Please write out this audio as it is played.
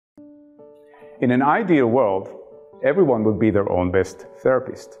In an ideal world, everyone would be their own best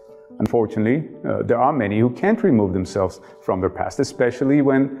therapist. Unfortunately, there are many who can't remove themselves from their past, especially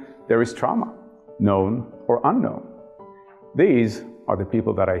when there is trauma, known or unknown. These are the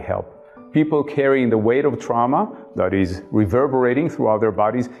people that I help. People carrying the weight of trauma that is reverberating throughout their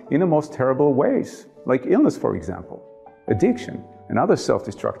bodies in the most terrible ways, like illness, for example, addiction, and other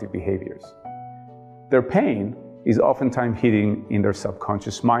self-destructive behaviors. Their pain is oftentimes hidden in their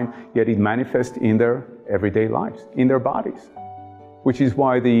subconscious mind, yet it manifests in their everyday lives, in their bodies. Which is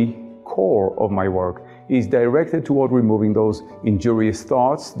why the core of my work is directed toward removing those injurious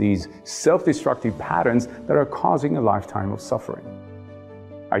thoughts, these self-destructive patterns that are causing a lifetime of suffering.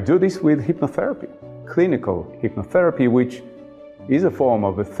 I do this with hypnotherapy, clinical hypnotherapy, which is a form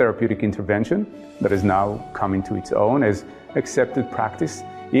of a therapeutic intervention that is now coming to its own as accepted practice,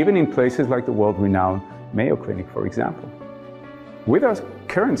 even in places like the world-renowned Mayo Clinic, for example. With our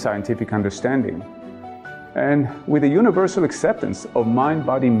current scientific understanding, and with the universal acceptance of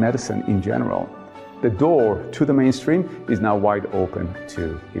mind-body medicine in general, the door to the mainstream is now wide open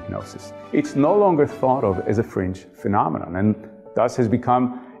to hypnosis. It's no longer thought of as a fringe phenomenon, and thus has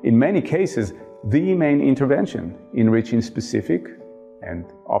become, in many cases, the main intervention in reaching specific, and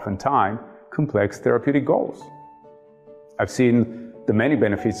oftentimes, complex therapeutic goals. I've seen the many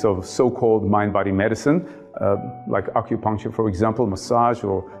benefits of so-called mind-body medicine, like acupuncture, for example, massage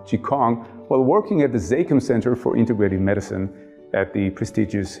or Qigong, while working at the Zakim Center for Integrative Medicine at the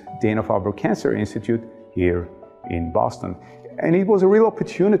prestigious Dana-Farber Cancer Institute here in Boston. And it was a real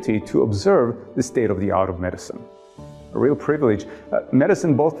opportunity to observe the state of the art of medicine. A real privilege.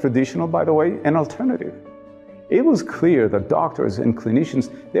 Medicine, both traditional, by the way, and alternative. It was clear that doctors and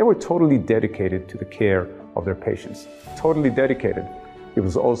clinicians, they were totally dedicated to the care of their patients. Totally dedicated. It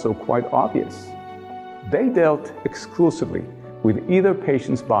was also quite obvious. They dealt exclusively with either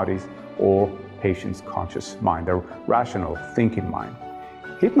patients' bodies or patient's conscious mind, their rational thinking mind.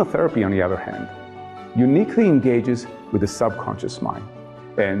 Hypnotherapy, on the other hand, uniquely engages with the subconscious mind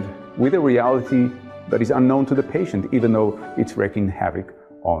and with a reality that is unknown to the patient, even though it's wreaking havoc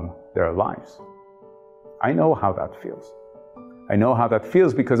on their lives. I know how that feels. I know how that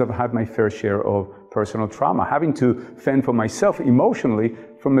feels because I've had my fair share of personal trauma, having to fend for myself emotionally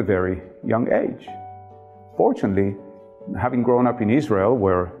from a very young age. Fortunately, having grown up in Israel,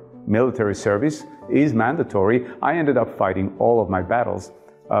 where military service is mandatory, I ended up fighting all of my battles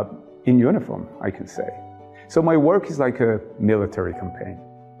in uniform, I can say. So my work is like a military campaign,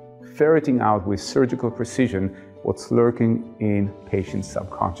 ferreting out with surgical precision what's lurking in patients'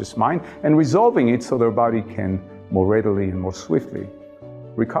 subconscious mind and resolving it so their body can more readily and more swiftly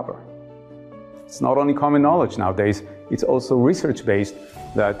recover. It's not only common knowledge nowadays, it's also research-based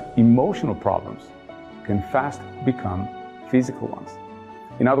that emotional problems can fast become physical ones.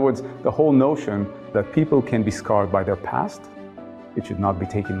 In other words, the whole notion that people can be scarred by their past, it should not be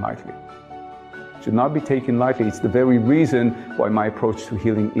taken lightly. It should not be taken lightly. It's the very reason why my approach to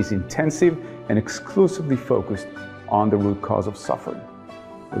healing is intensive and exclusively focused on the root cause of suffering.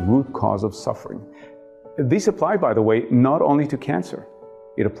 The root cause of suffering. This applies, by the way, not only to cancer.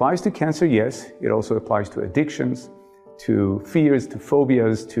 It applies to cancer, yes. It also applies to addictions, to fears, to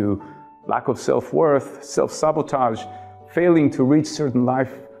phobias, to lack of self-worth, self-sabotage, failing to reach certain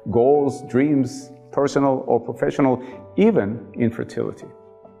life goals, dreams, personal or professional, even infertility.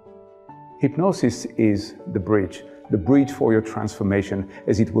 Hypnosis is the bridge for your transformation,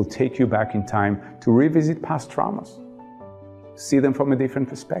 as it will take you back in time to revisit past traumas, see them from a different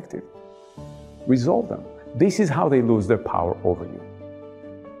perspective, resolve them. This is how they lose their power over you.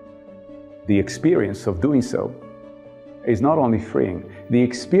 The experience of doing so is not only freeing. The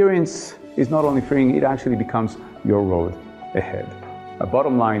experience is not only freeing, it actually becomes your road ahead. The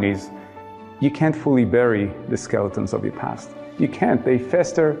bottom line is, you can't fully bury the skeletons of your past. You can't. They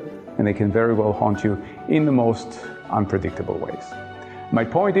fester and they can very well haunt you in the most unpredictable ways. My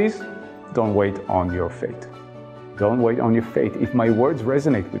point is, don't wait on your fate. Don't wait on your fate. If my words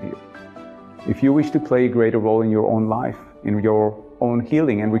resonate with you, if you wish to play a greater role in your own life, in your own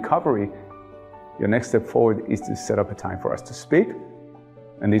healing and recovery, your next step forward is to set up a time for us to speak.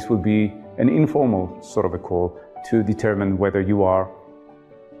 And this will be an informal sort of a call to determine whether you are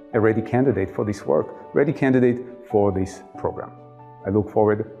a ready candidate for this work, ready candidate for this program. I look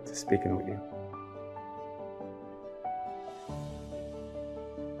forward to speaking with you.